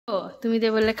তুমি তো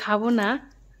বললে খাবো না,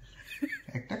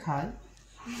 একটা খাই।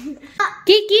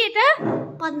 কি কি এটা?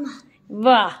 পদ্মা।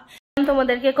 বাহ,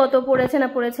 তোমাদেরকে কত পড়েছে না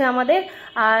পড়েছে আমাদের।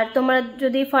 আর তোমরা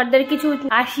যদি ফার্দার কিছু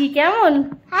আসি কেমন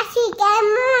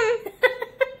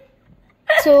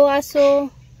আসো আসো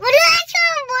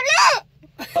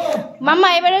মাম্মা,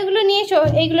 এবার এগুলো নিয়ে এসো,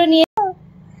 এইগুলো নিয়ে।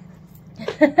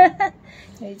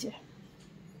 এই যে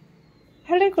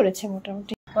ভালোই করেছে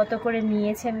মোটামুটি। কত করে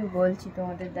নিয়েছে আমি বলছি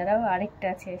তোমাদের, দ্বারাও আরেকটা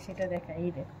আছে সেটা দেখা। এই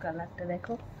দেখো কালারটা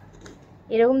দেখো,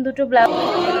 এরকম দুটো ব্লাউজ।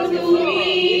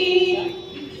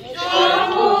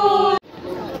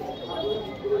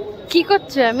 কি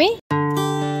করছো আমি?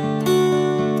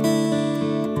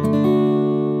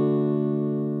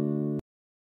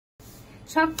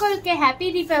 সকলকে হ্যাপি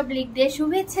রিপাবলিক ডে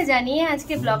শুভেচ্ছা জানিয়ে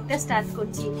আজকে ব্লগটা স্টার্ট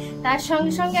করছি। তার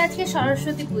সঙ্গে সঙ্গে আজকে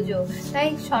সরস্বতী পুজো, তাই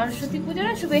সরস্বতী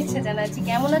পুজোরও শুভেচ্ছা জানাচ্ছি।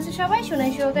 কেমন আছে সবাই?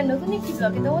 সোনাই সোহাগের নতুন একটি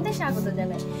ব্লগে তোমাদের স্বাগত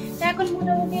জানাই। তো এখন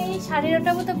মোটামুটি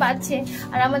 9:30 মতো বাজছে,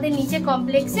 আর আমাদের নিচে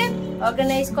কমপ্লেক্সে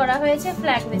অর্গানাইজ করা হয়েছে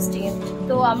ফ্ল্যাগ হোয়েস্টিং এর।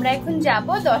 তো আমরা এখন যাব,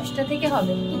 10টা থেকে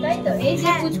হবে, তাই তো? এই যে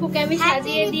পুচকুকে আমি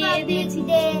সাজিয়ে দিয়ে দিয়েছি।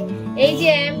 এই যে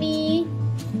আমি,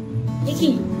 কি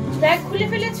ব্যাগ খুলে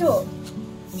ফেলেছো?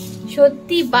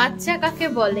 সত্যি বাচ্চা কাকে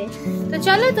বলে। তো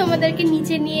চলো তোমাদেরকে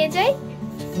নিচে নিয়ে যাই,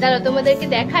 দাঁড়াও তোমাদেরকে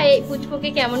দেখাই এই পুচকুকে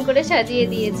কেমন করে সাজিয়ে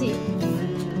দিয়েছি।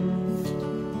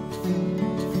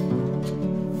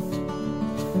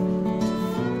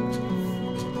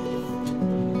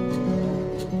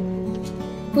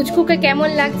 পুচকুকে কেমন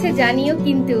লাগছে জানিও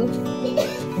কিন্তু।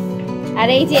 আর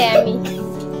এই যে আমি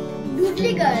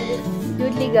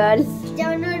ডুডলি গার্ল,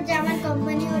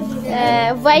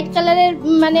 হোয়াইট কালারের,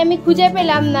 মানে আমি খুঁজে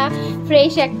পেলাম না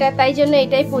ফ্রেশ একটা, তাই জন্য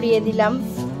এটাই পরিয়ে দিলাম।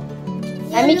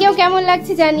 আমি কেউ কেমন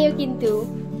লাগছে জানিও কিন্তু।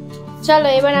 চলো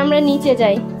এবার আমরা নিচে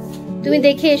যাই, তুমি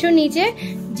দেখে এসো নিচে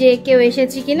যে কেউ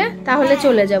এসেছে কিনা, তাহলে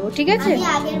চলে যাব, ঠিক আছে?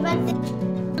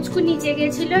 পুচকু নিচে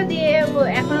গেছিল, দিয়ে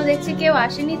এখনো দেখছে কেউ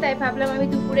আসেনি, তাই ভাবলাম আমি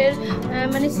দুপুরের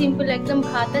মানে সিম্পল একদম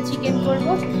ভাত আর চিকেন করব,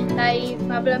 তাই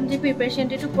ভাবলাম যে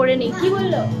প্রিপারেশনটা একটু করে নিই। কি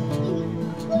বললো?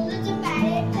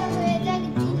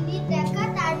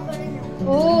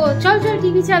 ও চল চল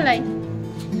টিভি চালাই,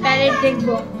 প্যারেড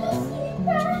দেখবো।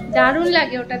 দারুণ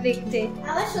লাগে ওটা দেখতে,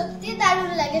 আমার সত্যি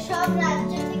দারুণ লাগে। সব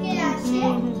রাজ্য থেকে আসে।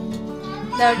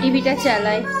 দাও টিভিটা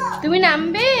চালাই। তুমি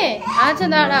নামবে? আচ্ছা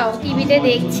দাঁড়াও, টিভিতে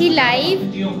দেখছি লাইভ।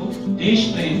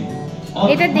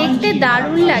 এটা দেখতে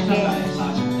দারুণ লাগে,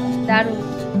 দারুণ।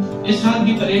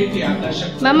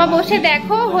 মামা বসে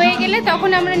দেখো, হয়ে গেলে তখন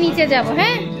আমরা নিচে যাব।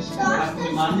 হ্যাঁ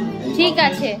ঠিক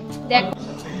আছে, দেখো।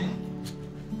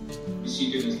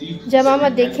 जब मामा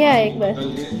देखे आए एक बार।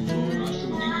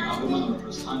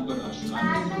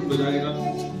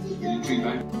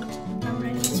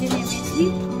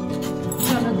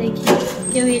 চলো দেখি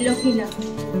কেউ এলো কিনা।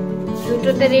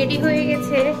 দুটোতে রেডি হয়ে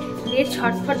গেছে, এ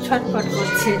ছটফট ছটফট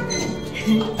করছে।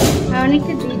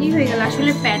 অনেকটা দেরি হয়ে গেল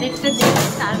আসলে, প্যারেডটা দেখে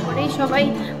তারপরেই সবাই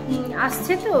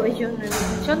আসছে, তো ওই জন্য।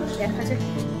 চল দেখা যাক।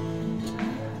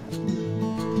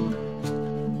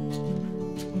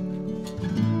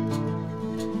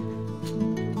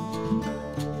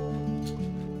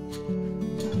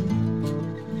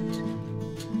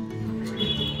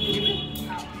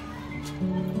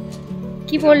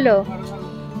 কি বললো?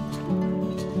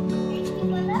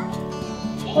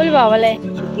 বল বাবালে।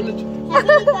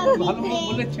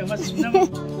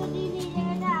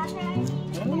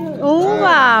 ও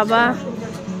বাবা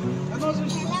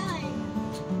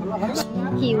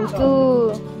কিন্তু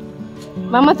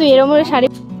মামা তুই এরকম শাড়ি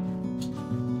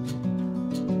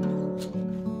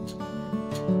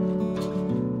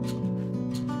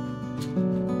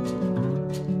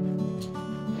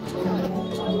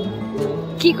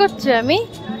কি করছো? আমি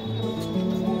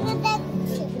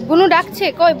বুনু ডাকছে,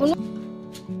 কই বুনু?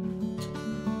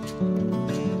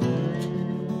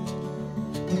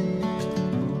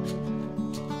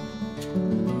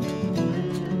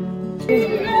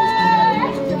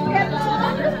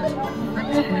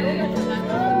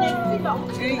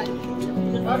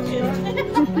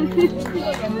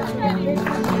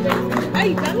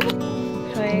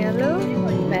 হয়ে গেল,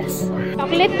 ব্যাস।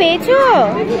 চকলেট পেয়েছো?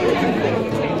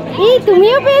 এই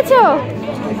তুমিও পেয়েছো?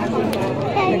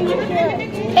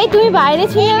 এই তুমি বাইরে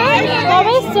ছিলে না,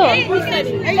 কবে এসছো?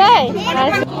 তাই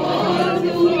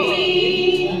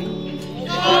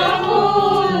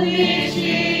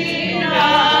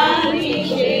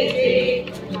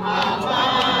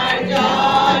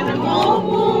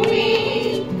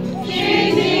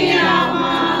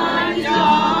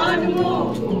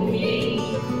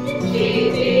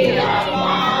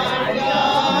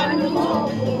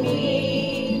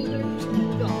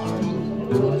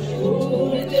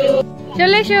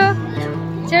চলে এসো,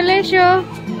 চলে এসো।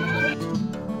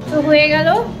 তো হয়ে গেল,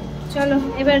 চলো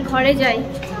এবার ঘরে যাই।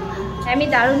 আমি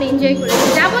দারুণ এনজয় করেছি,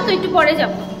 যাবো তো একটু পরে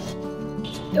যাবো।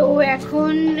 তো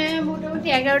এখন মোটামুটি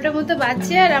 11টার মতো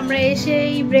বাজছে, আর আমরা এসে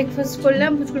এই ব্রেকফাস্ট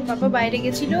করলাম। পুচকুর পাপা বাইরে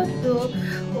গেছিলো, তো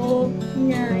ও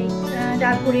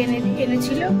ডাল পুরি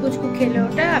এনেছিল, পুচকু খেলো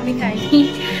ওটা, আমি খাইনি।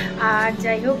 আর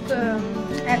যাই হোক,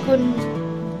 এখন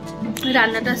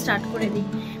রান্নাটা স্টার্ট করে দিই।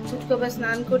 পুচকু আবার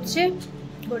স্নান করছে,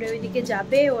 করে ওইদিকে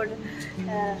যাবে, ওর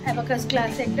অ্যাবাকাস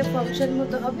ক্লাসে একটা ফাংশন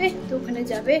মতো হবে, তো ওখানে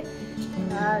যাবে।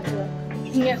 আর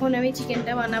এখন আমি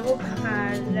চিকেনটা বানাবো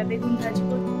আর বেগুন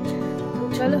ভাজবো। তো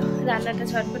চলো রান্নাটা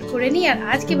ঝটপট করে নিই। আর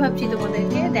আজকে ভাবছি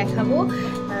তোমাদেরকে দেখাবো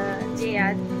যে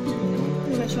আজ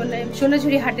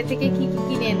সোনাঝুরি হাটে থেকে কি কি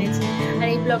কিনে এনেছি। আর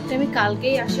এই ব্লগটা আমি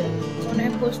কালকেই মনে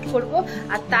হয় পোস্ট করব,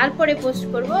 আর তারপরে পোস্ট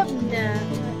করব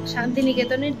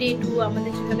শান্তিনিকেতনের ডে 2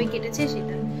 আমাদের কিভাবে কেটেছে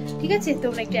সেটা। ঠিক আছে,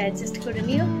 তোমরা একটু অ্যাডজাস্ট করে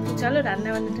নিও। চলো রান্না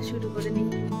বান্নাটা শুরু করে নিই।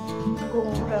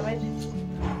 গরমের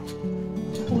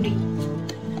পুরি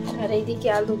আর এইদিকে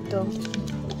আলুর দম।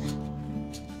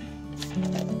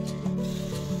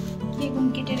 বেগুন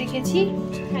কেটে রেখেছি,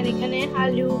 আর এখানে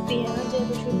আলু, পেঁয়াজ আর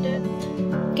রসুনটা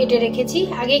কেটে রেখেছি।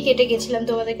 আগেই কেটে গেছিলাম,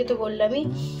 তোমাদেরকে তো বললামই।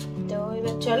 তো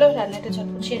এবার চলো রান্নাটা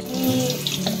ঝটপট শেষ।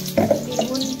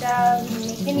 বেগুনটা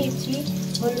মেখে নিয়েছি,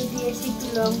 হলুদ দিয়েছি, একটু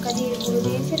লঙ্কা দিয়ে গুঁড়ো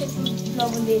দিয়েছি, আর একটু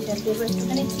লবণ দিয়েছি, আর দেবো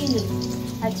একটুখানি চিনি।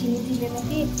 আর চিনি দিলে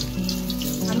নাকি,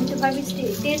 আমি তো ভাবি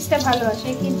টেস্টটা ভালো আসে,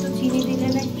 কিন্তু চিনি দিলে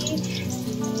নাকি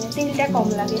তেলটা কম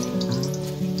লাগে,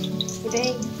 এটাই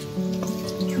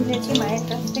শুনেছি মায়ের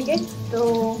কাছ থেকে। তো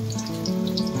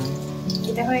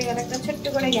এটা হয়ে গেল একটা ছোট্ট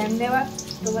করে জ্ঞান দেওয়া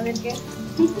তোমাদেরকে,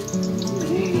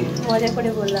 মজা করে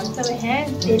বললাম। তবে হ্যাঁ,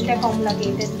 তেলটা কম লাগে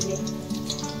এটা দিলে।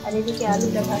 আর এদিকে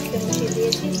আলুটা ভাজতে বসিয়ে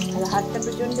দিয়েছি, আর হাতটা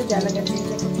প্রচণ্ড জ্বালা কাটে,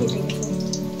 খেতে গেছে,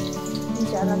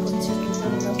 জ্বালা করছে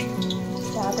প্রচণ্ড।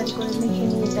 তাড়াতাড়ি করে মেখে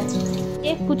নিয়ে এটা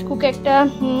পুচকুকে একটা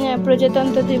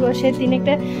প্রজাতন্ত্র দিবসের দিন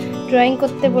একটা ড্রয়িং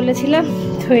করতে বলেছিলাম,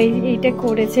 তো এইটা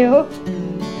করেছে ও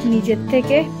নিজের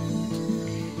থেকে।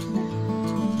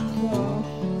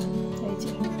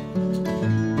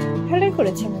 ভালোই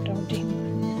করেছে মোটামুটি।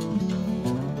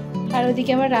 আর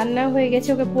ওদিকে আমার রান্নাও হয়ে গেছে,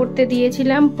 ওকে পড়তে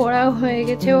দিয়েছিলাম, পড়াও হয়ে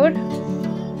গেছে ওর।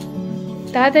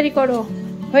 তাড়াতাড়ি করো,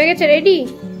 হয়ে গেছে রেডি?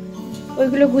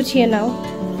 ওইগুলো গুছিয়ে নাও,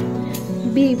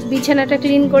 বিছানাটা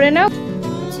ক্লিন করে নাও।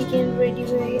 চিকেন রেডি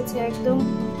হয়ে গেছে একদম,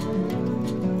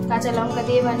 কাঁচা লঙ্কা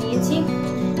দিয়ে বানিয়েছি।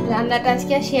 রান্নাটা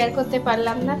আজকে আর শেয়ার করতে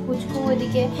পারলাম না, পুচকু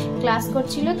ওইদিকে ক্লাস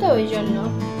করছিল, তো ওই জন্য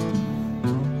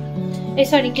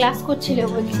ক্লাস করছিল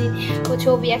বলছি, ও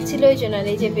ছবি আঁকছিল ওই জন্য।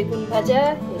 এই যে বেগুন ভাজা,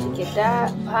 এদিকে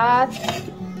ভাত,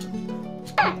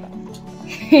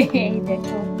 এই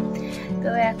দেখো। তো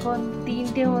এখন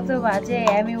 3টে মতো বাজে,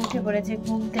 আমি উঠে পড়েছি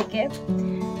ঘুম থেকে।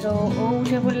 তো ও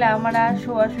উঠে পড়লে আমার আর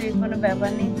শোয়াশুয়ির কোনো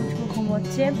ব্যাপার নেই, পুচকু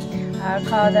ঘুমোচ্ছে। আর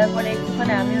খাওয়া দাওয়ার পরে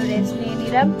একটুখানি আমিও রেস্ট নিয়ে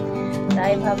নিলাম।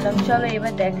 তাই ভাবলাম চলো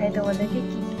এবার দেখাই তোমাদেরকে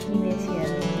কি কিনেছি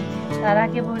আমি। তার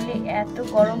আগে বললি, এত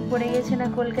গরম পড়ে গেছে না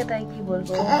কলকাতায়, কি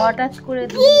বলবো, হঠাৎ করে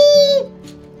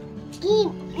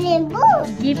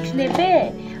গিফট নেবে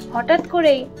হঠাৎ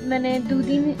করে, মানে 2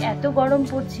 দিন এত গরম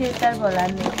পড়ছে, তার বলার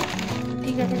নেই।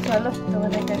 ঠিক আছে, চলো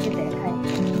তোমাদের কাছে দেখাই।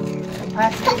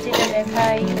 ফার্স্টে যেটা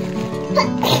দেখাই,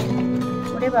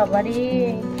 ওরে বাবারে,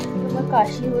 তোমার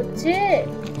কাশি হচ্ছে,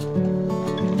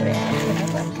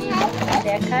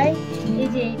 দেখাই। এই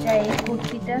যে এই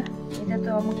কুর্তিটা, এটা তো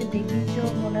আমাকে দেখিয়েছো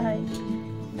মনে হয়,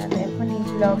 না এখন এই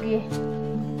ব্লগে,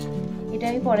 এটা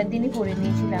আমি পরের দিনই পরে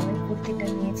নিয়েছিলাম। এই কুর্তিটা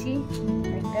নিয়েছি,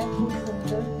 একটা খুব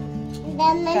সুন্দর।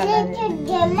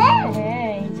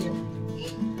 হ্যাঁ, এই যে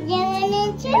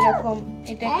এরকম,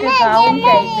 এটা একটা গাউন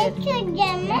টাইপের।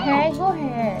 হ্যাঁ গো,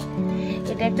 হ্যাঁ,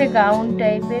 এটা একটা গাউন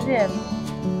টাইপের।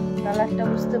 কালারটা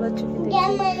বুঝতে পারছো কি?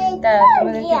 তা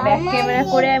তোমাদেরকে ব্যাক ক্যামেরা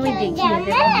করে আমি দেখিয়ে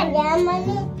দেবো।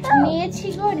 নিয়েছি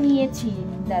গো, নিয়েছি,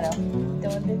 দাঁড়াও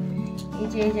তোমাদের। এই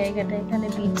যে এই জায়গাটা, এখানে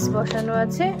বিটস বসানো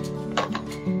আছে,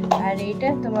 আর এইটা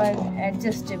তোমার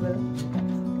অ্যাডজাস্টেবল,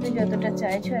 তুমি যতটা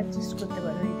চাইছো অ্যাডজাস্ট করতে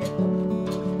পারো। এই দেখো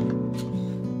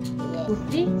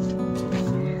কুর্তি,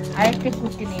 আরেকটা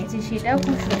কুর্তি নিয়েছি, সেটাও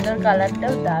খুব সুন্দর,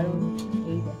 কালারটাও দারুণ।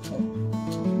 এই দেখো,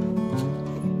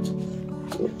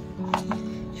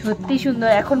 সত্যি সুন্দর।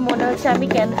 এখন মনে হচ্ছে আমি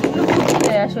কেন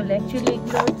আসলে অ্যাকচুয়ালি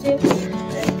এগুলো হচ্ছে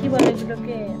কি বলে,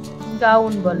 এগুলোকে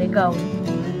গাউন বলে, গাউন।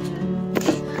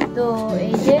 তো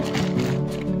এই যে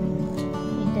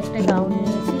এটা একটা গাউন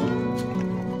নিয়েছি,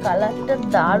 কালারটা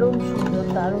দারুণ সুন্দর,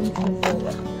 দারুণ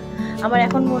সুন্দর। আমার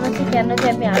এখন মনে হচ্ছে কেন যে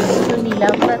আমি আগেগুলো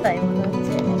নিলাম না, তাই মনে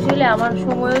হচ্ছে। অ্যাকচুয়ালি আমার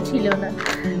সময়ও ছিল না,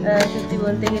 সত্যি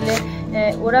বলতে গেলে।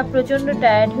 ওরা প্রচণ্ড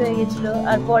টায়ার্ড হয়ে গেছিল,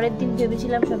 আর পরের দিন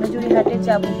ভেবেছিলাম সোনাঝুরি হাটে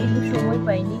যাবো, কিন্তু সময়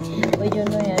পাইনি, ওই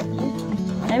জন্যই আর কি।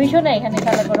 আমি শোনা এখানে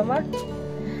খেলা করো, আমার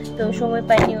তো সময়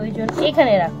পাইনি, ওই জন্য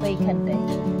এখানে রাখবো, এইখানটায়।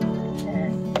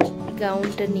 হ্যাঁ,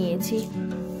 গাউনটা নিয়েছি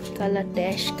কালারটা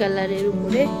অ্যাশ কালারের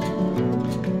উপরে,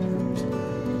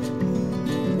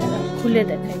 খুলে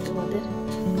দেখাই তোমাদের।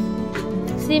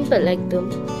 সিম্পল একদম,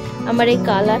 আমার এই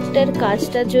কালারটার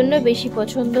কাজটার জন্য বেশি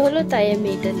পছন্দ হলো, তাই আমি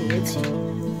এটা নিয়েছি।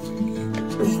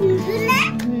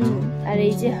 আর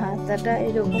এই যে হাতাটা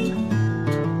এরকম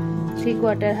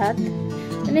 3/4 হাত,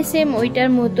 মানে সেম ওইটার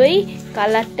মতোই,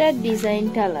 কালারটা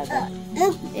ডিজাইনটা আলাদা,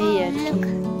 এই আর কি।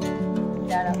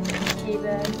 দাঁড়াও,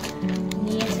 এবার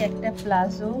নিয়েছি একটা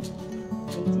প্লাজো,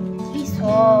 কি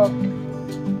সফট।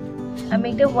 আমি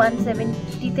একটা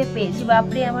 170-তে পেয়েছি।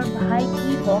 বাপরে আমার ভাই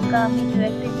কি বকা, আমি দু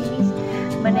একটা জিনিস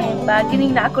মানে বার্গেনিং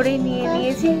না করেই নিয়ে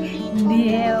নিয়েছি,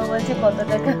 দিয়ে ও বলছে কত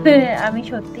টাকা। আমি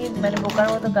সত্যি মানে বোকার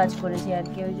মতো কাজ করেছি আর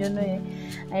কি, ওই জন্য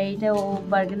এইটা ও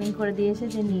বার্গেনিং করে দিয়েছে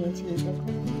যে নিয়েছি। এটা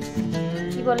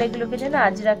কি বলে এগুলোকে যেন,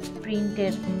 আজরাক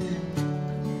প্রিন্টের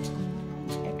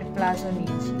একটা প্লাজো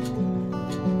নিয়েছি,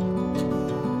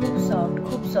 খুব সফট,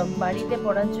 খুব সফট, বাড়িতে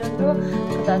পরার জন্য,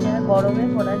 তাছাড়া গরমে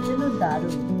পরার জন্য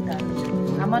দারুণ দারুণ।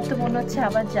 আমার তো মনে হচ্ছে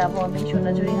আবার যাবো আমি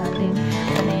সোনাঝুরি হাটে,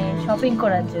 মানে শপিং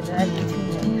করার জন্য, আর কিছু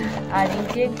নেই। আর এই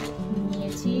যে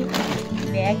নিয়েছি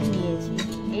ব্যাগ নিয়েছি,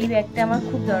 এই ব্যাগটা আমার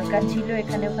খুব দরকার ছিল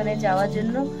এখানে ওখানে যাওয়ার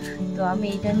জন্য, তো আমি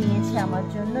এটা নিয়েছি আমার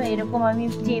জন্য। এরকম আমি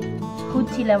যে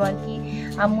খুঁজছিলাম আর কি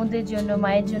আম্মুদের জন্য,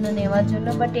 মায়ের জন্য নেওয়ার জন্য,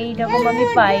 বাট এইরকম আমি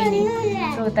পাইনি,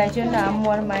 তো তাই জন্য আম্মু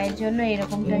আর মায়ের জন্য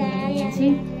এরকমটা নিয়ে নিয়েছি।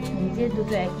 এই যে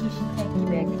দুটো একই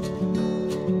ব্যাগ,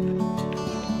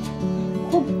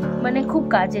 খুব মানে খুব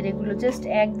কাজের এগুলো, জাস্ট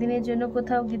একদিনের জন্য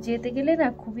কোথাও যেতে গেলে না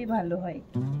খুবই ভালো হয়,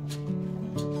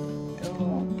 তো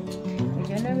এই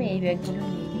জন্য আমি এই ব্যাগগুলো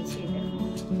নিয়ে নিয়েছি। এটা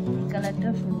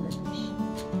কালারটাও সুন্দর,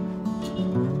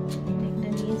 একটা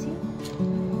নিয়েছি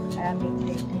আর আমি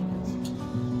একটা নিয়েছি।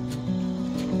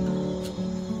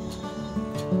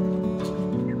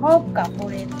 সব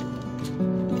কাপড়ের,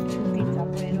 সুতির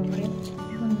কাপড়ের উপরে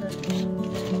সুন্দর।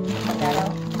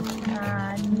 দাঁড়াও,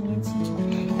 আর নিয়েছি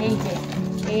এই যে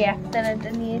এই একতারাটা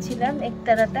নিয়েছিলাম,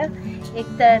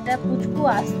 একতারাটা পুচকু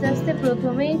আস্তে আস্তে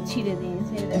প্রথমেই ছিঁড়ে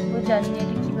দিয়েছে। দেখো, জানি না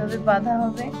এটা কিভাবে বাঁধা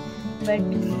হবে, বাট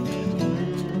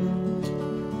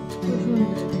খুব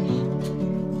সুন্দর,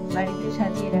 বাড়িতে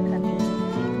সাজিয়ে রাখার জন্য।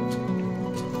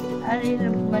 আর এর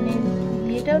মানে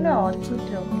এটাও না অদ্ভুত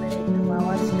রকমের একদম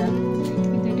আওয়াজটা,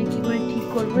 কিন্তু এটা কি করে ঠিক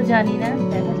করবো জানি না,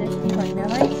 দেখা যাক কি হয় না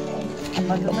হয়,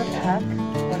 আপাতত থাক।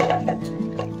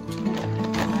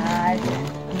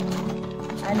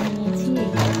 আর নিয়েছি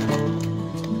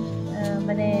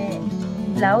মানে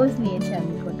ব্লাউজ নিয়েছি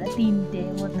আমি কোটা 3টে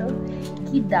মতো,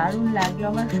 কি দারুণ লাগলো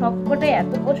আমার, সবকটাই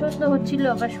এত পছন্দ হচ্ছিল,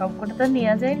 আবার সবকটা তো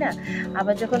নেওয়া যায় না,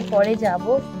 আবার যখন পরে যাব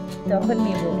তখন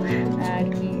নেব আর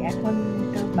কি। এখন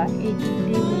তো বাকি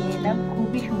 3টে নিয়ে এলাম,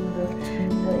 খুবই সুন্দর।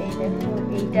 তো এই দেখো,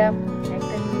 এইটা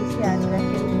একটা নিয়েছি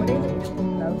আজরাকের উপরে এরকম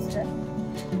ব্লাউজটা,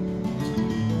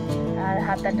 আর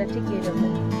হাতাটা ঠিক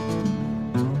এরকম,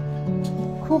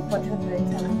 খুব পছন্দ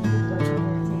হয়েছে আমার, খুব পছন্দ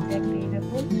হয়েছে। এটা একটা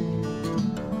এরকম,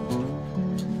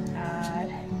 আর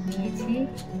নিয়েছি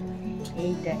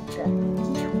এইটা একটা,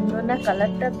 কি সুন্দর না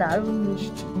কালারটা, দারুণ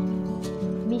মিষ্টি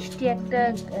মিষ্টি একটা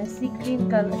সি গ্রিন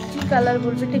কালার, কি কালার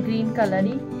বলবো, এটা গ্রিন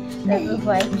কালারই, তারপর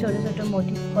হোয়াইট ছোট ছোট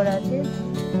মোটিভ করা আছে,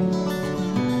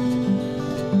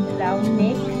 রাউন্ড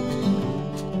নেক।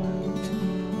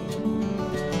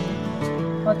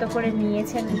 কত করে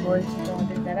নিয়েছে আমি বলছি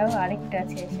তোমাদের, দ্বারাও আরেকটা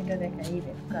আছে সেটা দেখা। এই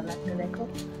দেখো কালারটা দেখো,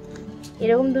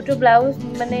 এরকম দুটো ব্লাউজ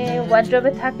মানে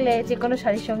ওয়ার্ড্রবে থাকলে যে কোনো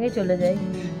শাড়ির সঙ্গে চলে যায়,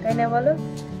 তাই না বলো?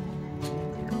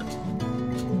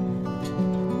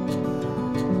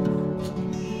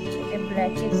 এটা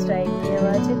ব্ল্যাকের স্ট্রাইপ দেওয়া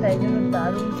আছে, তাই জন্য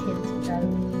দারুণ খেলছে,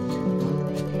 দারুণ।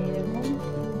 এরকম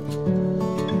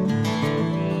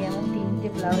এই আমার 3টে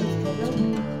ব্লাউজ হলো,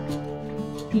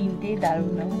 3টেই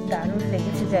দারুণ, আমার দারুণ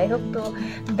লেগেছে। যাই হোক, তো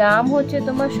দাম হচ্ছে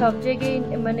তোমার সব জায়গায়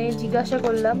মানে জিজ্ঞাসা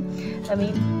করলাম আমি,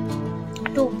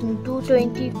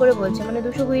 220 করে বলছে, মানে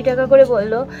 220 টাকা করে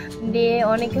বললো, দিয়ে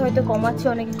অনেকে হয়তো কমাচ্ছে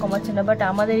অনেকে কমাচ্ছে না, বাট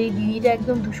আমাদের এই দিদিটা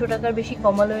একদম 200 টাকার বেশি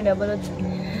কমালোই না, বলো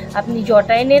আপনি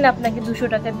জটায় নেন আপনাকে 200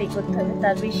 টাকা পে করতে হবে,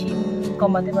 তার বেশি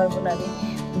কমাতে পারবো না আমি,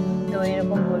 তো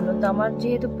এরকম বললো। তো আমার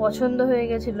যেহেতু পছন্দ হয়ে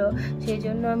গেছিলো সেই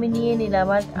জন্য আমি নিয়ে নিলাম,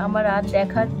 আর আমার আর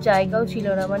দেখার জায়গাও ছিল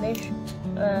না, মানে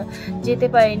যেতে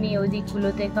পারিনি ওই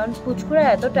দিকগুলোতে, কারণ পুচকুরা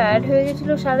এত টায়ার্ড হয়ে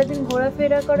গেছিলো সারাদিন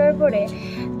ঘোরাফেরা করার পরে,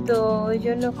 তো ওই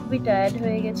জন্য খুবই টায়ার্ড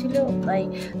হয়ে গেছিলো, তাই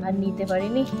আর নিতে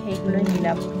পারিনি, এইগুলোই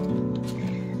নিলাম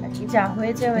আর কি। যা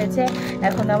হয়েছে হয়েছে,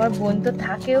 এখন আমার বোন তো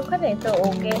থাকে ওখানে, তো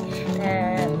ওকে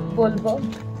বলবো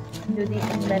যদি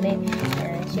মানে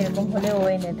সেরকম হলে ও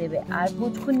এনে দেবে। আর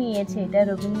পুচকু নিয়েছে এটা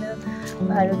রবীন্দ্র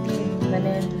ভারতী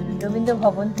মানে রবীন্দ্র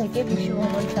ভবন থেকে,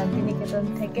 বিশ্বভবন শান্তিনিকেতন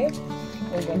থেকে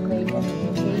এই দেখো এইটা সেই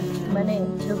মানে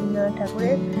রবীন্দ্রনাথ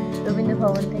ঠাকুরের রবীন্দ্র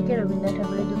ভবন থেকে রবীন্দ্রনাথ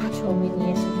ঠাকুরের দুটো ছবি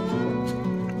নিয়েছে।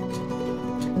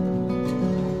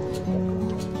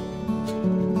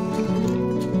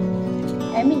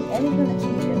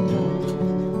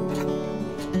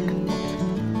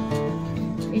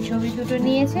 এই ছবি দুটো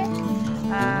নিয়েছে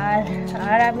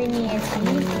আর আমি নিয়েছি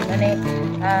মানে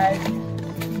আর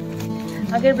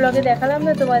আগের ব্লগে দেখালাম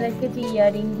না তোমাদেরকে যে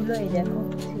ইয়াররিং গুলো, এই দেখো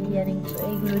ইয়াররিং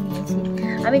এইগুলো নিয়েছি।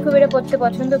 আমি খুব এটা পরতে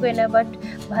পছন্দ করি না, বাট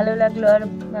ভালো লাগলো আর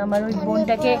আমার ওই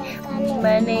বোনটাকে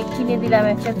মানে কিনে দিলাম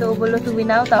একটা, তো বললো তুমি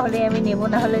নাও, তাহলে আমি নেবো,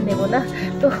 না হলে নেবো না।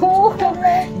 তো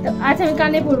আচ্ছা আমি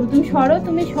কানে পড়বো, তুমি সরো,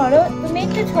 তুমি সরো, তুমি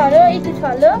একটু সরো, একটু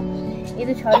ছলো,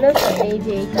 একটু ছলো। এই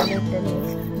যে এই কানেরটা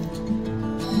নিয়েছি।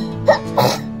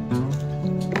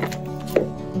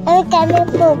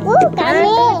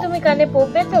 তুমি কানে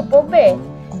পড়বে তো? পড়বে,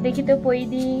 দেখি তো পই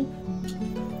দি,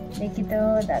 দেখি তো,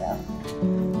 দাঁড়াও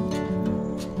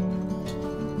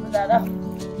দাঁড়াও।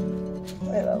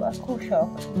 ওরে বাবা খুব শখ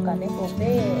কানে পড়বে।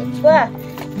 বাহ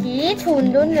কি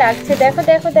সুন্দর লাগছে, দেখো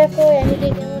দেখো দেখো এদিকে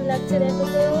কেমন লাগছে, দেখো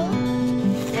তো,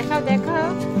 দেখাও দেখাও,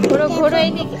 ঘোরো ঘোরো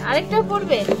এইদিকে। আরেকটাও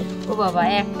পড়বে? ও বাবা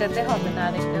একটাতে হবে না,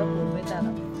 আরেকটাও পড়বে।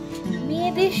 দাঁড়াও,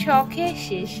 মেয়েদের শখে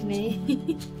শেষ নেই।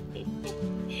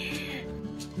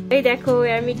 এই দেখো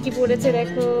আমি কি পড়েছে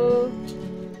দেখো,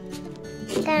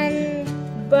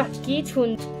 বাহ কি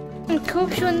সুন্দর, খুব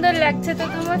সুন্দর লাগছে তো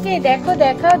তোমাকে? দেখো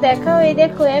দেখাও দেখাও, এই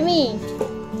দেখো আমি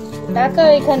দেখাও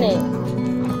এখানে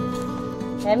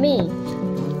আমি,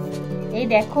 এই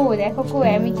দেখো দেখো কো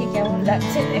আমিকে কেমন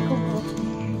লাগছে, দেখো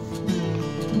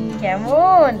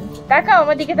কেমন, তাকাও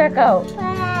আমার দিকে তাকাও।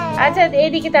 আচ্ছা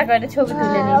এইদিকে তাকাও, একটা ছবি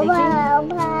তুলে নিই দেখি।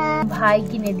 ভাই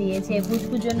কিনে দিয়েছে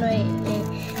পুচকুর জন্য,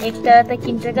 একতারাটা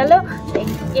কিনতে গেল,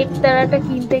 একতারাটা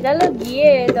কিনতে গেল,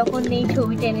 গিয়ে তখন এই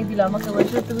ছবিটা এনে দিল আমাকে,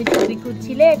 বলছিল তুমি ছবি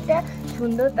খুঁজছিলে একটা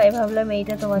সুন্দর, তাই ভাবলাম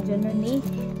এইটা তোমার জন্য নিই।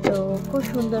 তো খুব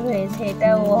সুন্দর হয়েছে এটা,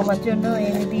 ও আমার জন্য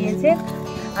এনে দিয়েছে।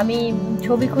 আমি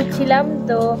ছবি খুঁজছিলাম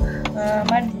তো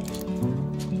আমার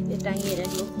টাঙিয়ে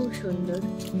রাখবো, খুব সুন্দর।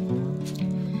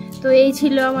 তো এই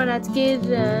ছিল আমার আজকের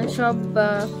সব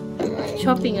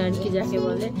শপিং আর কি যাকে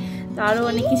বলে। তো আরও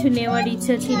অনেক কিছু নেওয়ার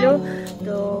ইচ্ছা ছিল,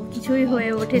 তো কিছুই হয়ে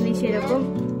ওঠেনি সেরকম।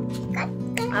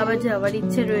 আবার যাওয়ার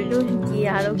ইচ্ছে রইল, গিয়ে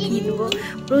আরও কিনবো।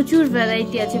 প্রচুর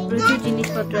ভ্যারাইটি আছে, প্রচুর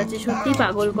জিনিসপত্র আছে, সত্যি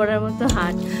পাগল করার মতো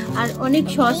হাট। আর অনেক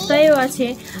সস্তায়ও আছে,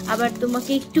 আবার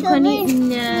তোমাকে একটুখানি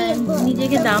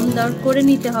নিজেকে দাম দর করে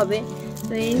নিতে হবে।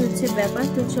 তো এই হচ্ছে ব্যাপার।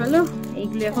 তো চলো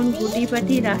এইগুলো এখন গুটি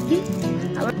পাটি রাখি।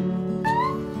 আবার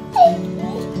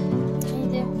এই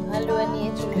যে হালুয়া নিয়ে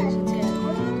চলে এসেছে,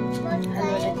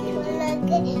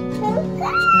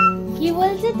 কি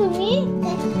বলছো তুমি?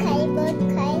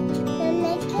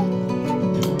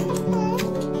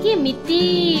 কি মিটি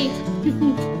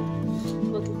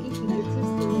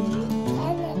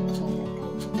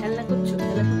খেলা করছো,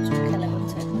 খেলা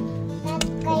করছো,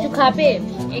 একটু খাবে?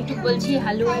 একটু বলছি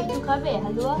হালুয়া একটু খাবে,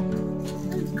 হালুয়া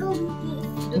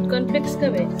দুধ কর্নফ্লেক্স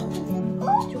খাবে?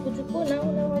 চুকু চুকু নাও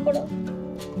নাও করো।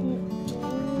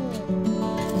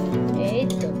 এই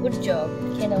তো গুড জব,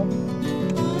 খেয়ে নাও।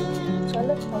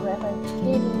 চলো আমরা এখন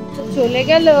খেয়ে নিই। চলে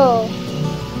গেল,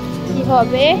 কি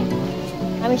হবে?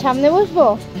 আমি সামনে বসবো?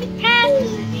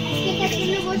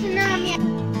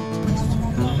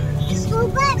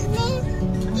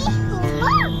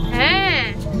 হ্যাঁ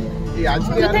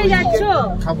কোথায় যাচ্ছ?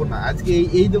 খাবো না আজকে,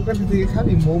 এই দোকান থেকে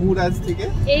খাবি মমুরাজ থেকে।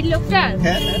 এই লোকটা?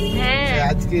 হ্যাঁ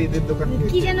আজকে এদের দোকান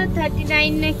থেকে কি যেন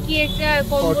 39 না কি একটা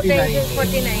কম্বোটা,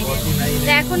 49।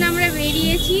 এখন আমরা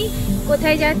বেরিয়েছি,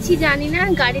 কোথায় যাচ্ছি জানি না।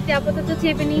 গাড়িতে আপাতত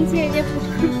চেপে নিয়েছে এই যে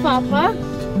ফুচকুর পাপা,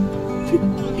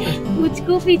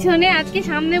 ফুচকু পিছনে। আজকে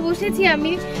সামনে বসেছি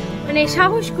আমি, মানে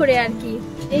সাহস করে আর কি।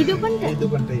 এই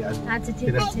দোকানটাই আচ্ছা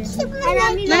ঠিক আছে,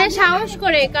 মানে সাহস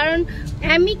করে, কারণ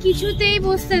আমি কিছুতেই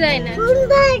বসতে দেয় না।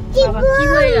 বাবা কি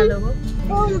হয়ে গেল গো?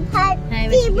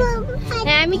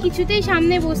 হ্যাঁ আমি কিছুতেই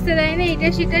সামনে বসতে দেয় না, এটা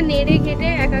সেটা নেড়ে কেটে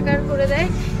একাকার করে দেয়।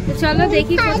 তো চলো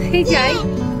দেখি কোথায় যাই।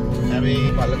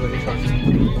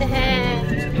 হ্যাঁ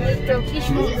তো কি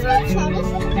সুন্দর।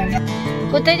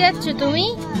 কোথায় যাচ্ছ তুমি?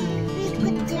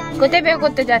 কোথায় বের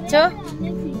করতে যাচ্ছ?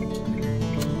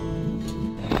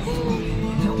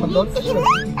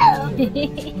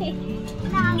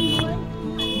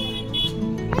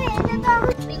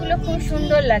 এগুলো খুব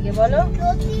সুন্দর লাগে বলো?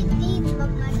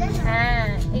 হ্যাঁ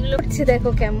এগুলো হচ্ছে দেখো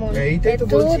কেমন, এত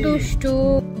দুষ্টু।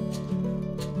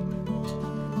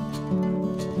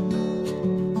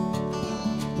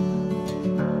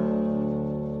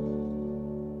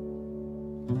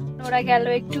 ওরা গেল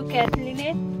একটু ক্যাথলিনে,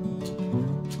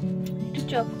 একটু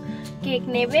কেক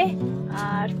নেবে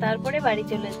আর তারপরে বাড়ি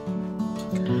চলে।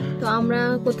 তো আমরা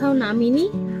কোথাও নামিনি,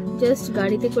 জাস্ট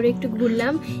গাড়িতে করে একটু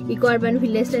ঘুরলাম। ইকো আরবান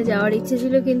ভিলেজটা যাওয়ার ইচ্ছে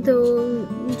ছিল, কিন্তু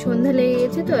সন্ধ্যা লেগে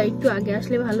গেছে, তো একটু আগে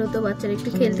আসলে ভালো হতো, বাচ্চারা একটু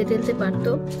খেলতে টেলতে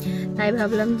পারতো। তাই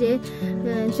ভাবলাম যে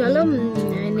চলো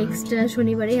নেক্সট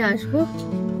শনিবারে আসবো।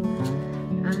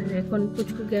 আর এখন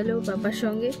পুচকু গেল বাবার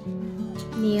সঙ্গে,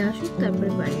 নিয়ে আসুক তারপরে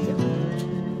বাড়ি যাবো।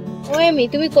 ও এমি,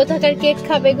 তুমি কোথাকার কেক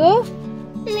খাবে গো?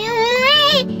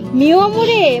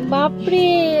 মিওমুরে, বাপরে।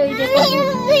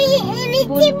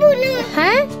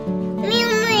 হ্যাঁ,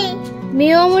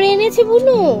 মিওমুরে এনেছি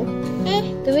বুনু,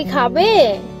 তুমি খাবে?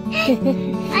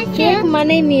 কেক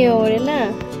মানে মিওমুরে না?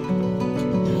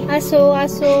 আসো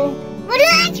আসো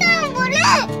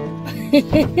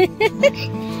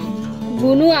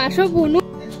বুনু, আসো বুনু।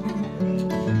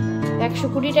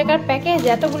 120 টাকার প্যাকেজ,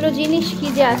 এতগুলো জিনিস কি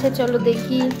যে আছে, চলো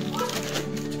দেখি,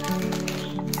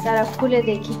 তারা খুলে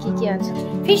দেখি কি কি আছে।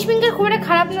 ফিশ ফিঙ্গার খুব একটা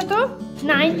খারাপ না তো,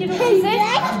 90 রুপিসে।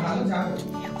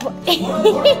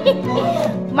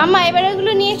 মামা এবার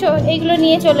এগুলো নিয়েছো, এইগুলো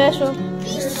নিয়ে চলে আসো।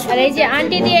 আর এই যে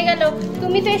আন্টি দিয়ে গেল,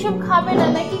 তুমি তো এসব খাবে না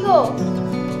নাকি গো?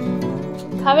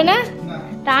 খাবে না?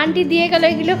 তা আন্টি দিয়ে গেল,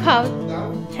 এগুলো খাও।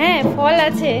 হ্যাঁ, ফল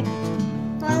আছে,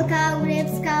 ফল খাও,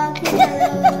 গ্রেপস খাও।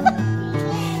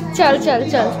 চল চল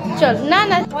চল চল। না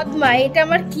না পদ্মা, এটা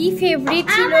আমার কি ফেভারিট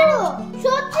ছিল।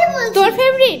 সত্যি বলছি, তোর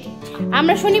ফেভারিট?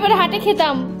 আমরা শনিবার হাটে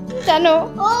খেতাম জানো।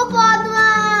 ও পদ্মা।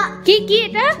 কি কি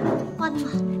এটা? পদ্মা।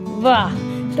 বাহ,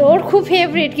 তোর খুব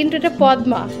ফেভারিট, কিন্তু এটা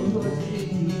পদ্মা।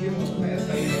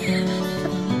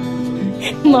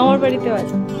 মামার বাড়িতে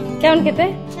আছে। কেমন খেতে?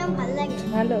 ভালো লাগে।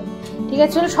 ভালো, ঠিক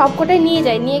আছে চলো সবকটাই নিয়ে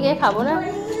যাই, নিয়ে গিয়ে খাবো না?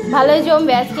 ভালোই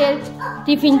জমবে আজকের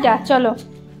টিফিনটা। চলো।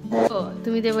 ও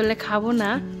তুমি তো বললে খাবো না।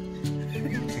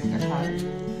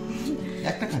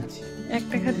 একটা খাচ্ছি।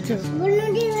 একটা খাচ্ছ,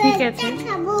 ঠিক আছে।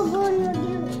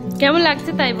 কেমন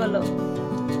লাগছে তাই বলো।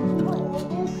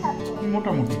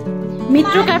 মোটামুটি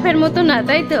মিত্র ক্যাফের মতো না,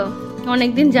 তাই তো?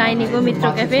 অনেকদিন যাইনি গো মিত্র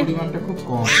ক্যাফে। পরিমাণটা খুব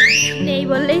কম, নেই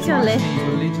বললেই চলে।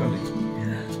 বললেই চলে।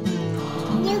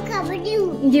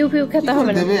 ডিউ ফিউ খেতে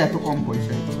হবে না। দেবে এত কম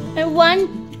পয়সায়?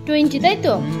 120, তাই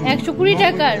তো? 120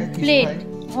 টাকার প্লেট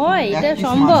হয়? এটা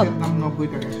সম্ভব? 90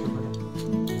 টাকা।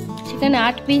 সেখানে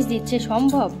 8 পিস দিচ্ছে,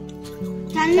 সম্ভব?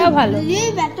 ভালো,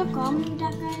 এত কম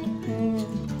টাকায়।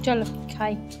 চলো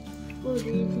খাই।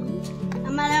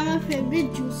 আমার ফেভারিট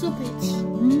জুসও পেয়েছি।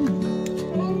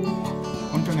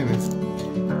 কোনটা নেবে?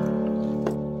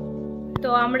 তো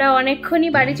আমরা অনেকক্ষণই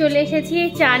বাড়ি চলে এসেছি,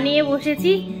 চা নিয়ে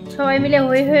বসেছি, সবাই মিলে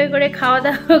হই হই করে খাওয়া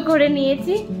দাওয়া করে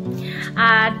নিয়েছি।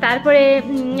 আর তারপরে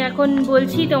এখন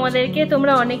বলছি তোমাদেরকে,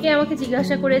 তোমরা অনেকে আমাকে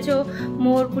জিজ্ঞাসা করেছো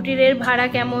মোহর কুটিরের ভাড়া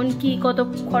কেমন, কি কত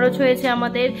খরচ হয়েছে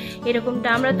আমাদের এরকমটা।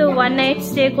 আমরা তো 1 নাইট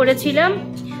স্টে করেছিলাম,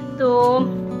 তো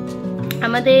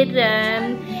আমাদের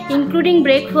ইনক্লুডিং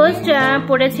ব্রেকফাস্ট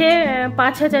পড়েছে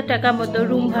 5,000 টাকা মতো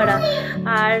রুম ভাড়া।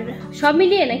 আর সব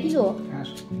মিলিয়ে নাকি গো?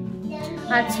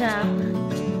 আচ্ছা,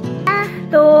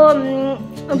 তো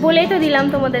বলেই তো দিলাম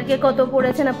তোমাদেরকে কত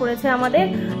পড়েছে না পড়েছে আমাদের।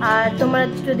 আর তোমরা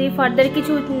যদি ফার্দার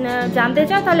কিছু জানতে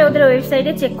চাও তাহলে ওদের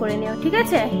ওয়েবসাইটে চেক করে নিও, ঠিক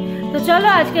আছে? তো চলো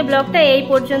আজকে ব্লগটা এই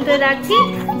পর্যন্ত রাখছি।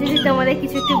 যদি তোমাদের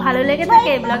কিছু একটু ভালো লেগে থাকে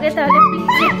এই ব্লগে, তাহলে প্লিজ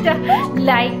একটা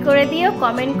লাইক করে দিও,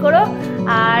 কমেন্ট করো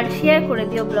আর শেয়ার করে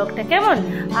দিও ব্লগটা, কেমন?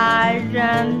 আর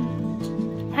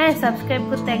হ্যাঁ, সাবস্ক্রাইব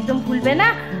করতে একদম ভুলবে না।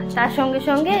 তার সঙ্গে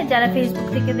সঙ্গে যারা ফেসবুক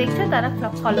থেকে দেখছো তারা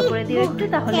ফলো করে দিও একটু,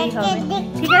 তাহলেই হবে,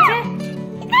 ঠিক আছে?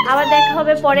 আবার দেখা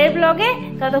হবে পরের ব্লগে।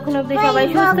 ততক্ষণ অবধি সবাই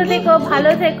সুস্থ থেকো,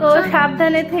 ভালো থেকো,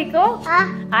 সাবধানে থেকো।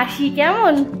 আসি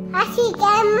কেমন?